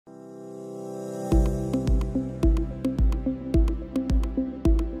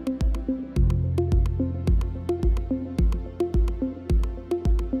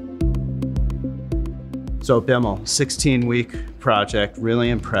So Bimal, 16-week project, really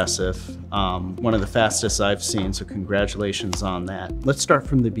impressive. One of the fastest I've seen, so congratulations on that. Let's start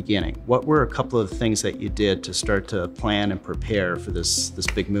from the beginning. What were a couple of things that you did to start to plan and prepare for this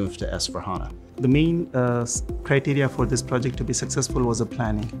big move to S/4HANA? The main criteria for this project to be successful was a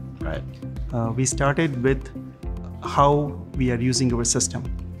planning. Right. We started with how we are using our system.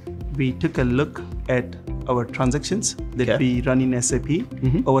 We took a look at our transactions that we run in SAP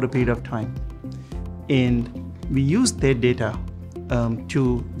over a period of time. And we used that data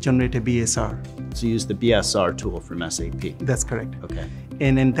to generate a BSR. So you used the BSR tool from SAP. That's correct. Okay.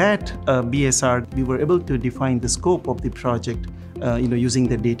 And in that BSR, we were able to define the scope of the project using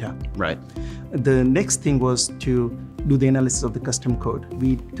the data. Right. The next thing was to do the analysis of the custom code.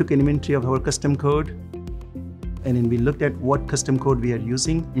 We took an inventory of our custom code, and then we looked at what custom code we are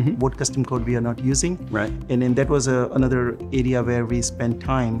using, what custom code we are not using. Right. And then that was another area where we spent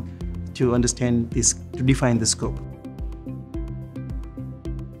time to understand this, to define the scope.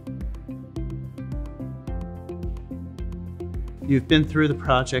 You've been through the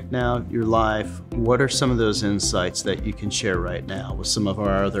project now, you're live. What are some of those insights that you can share right now with some of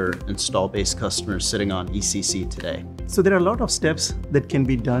our other install-based customers sitting on ECC today? So there are a lot of steps that can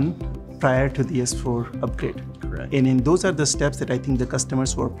be done prior to the S4 upgrade. Correct. And those are the steps that I think the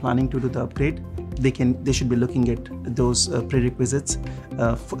customers who are planning to do the upgrade, they should be looking at those prerequisites,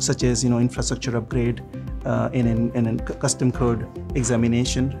 such as infrastructure upgrade and custom code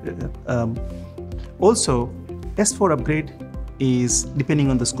examination. Also, S4 upgrade is, depending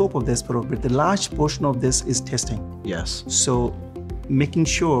on the scope of the S4 upgrade, the large portion of this is testing. Yes. So making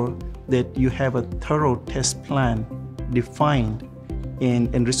sure that you have a thorough test plan defined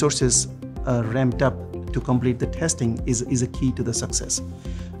and resources ramped up to complete the testing is a key to the success.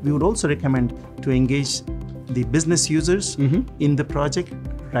 We would also recommend to engage the business users in the project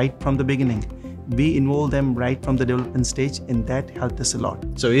right from the beginning. We involve them right from the development stage, and that helped us a lot.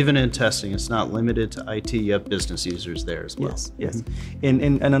 So even in testing, it's not limited to IT, you have business users there as well. Yes.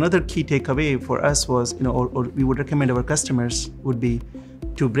 And another key takeaway for us was, or we would recommend our customers would be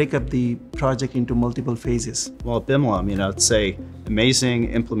to break up the project into multiple phases. Well, Bimal, I'd say amazing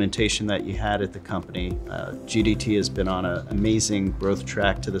implementation that you had at the company. GDT has been on an amazing growth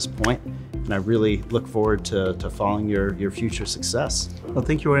track to this point, and I really look forward to following your future success. Well,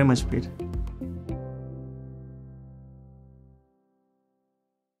 thank you very much, Pete.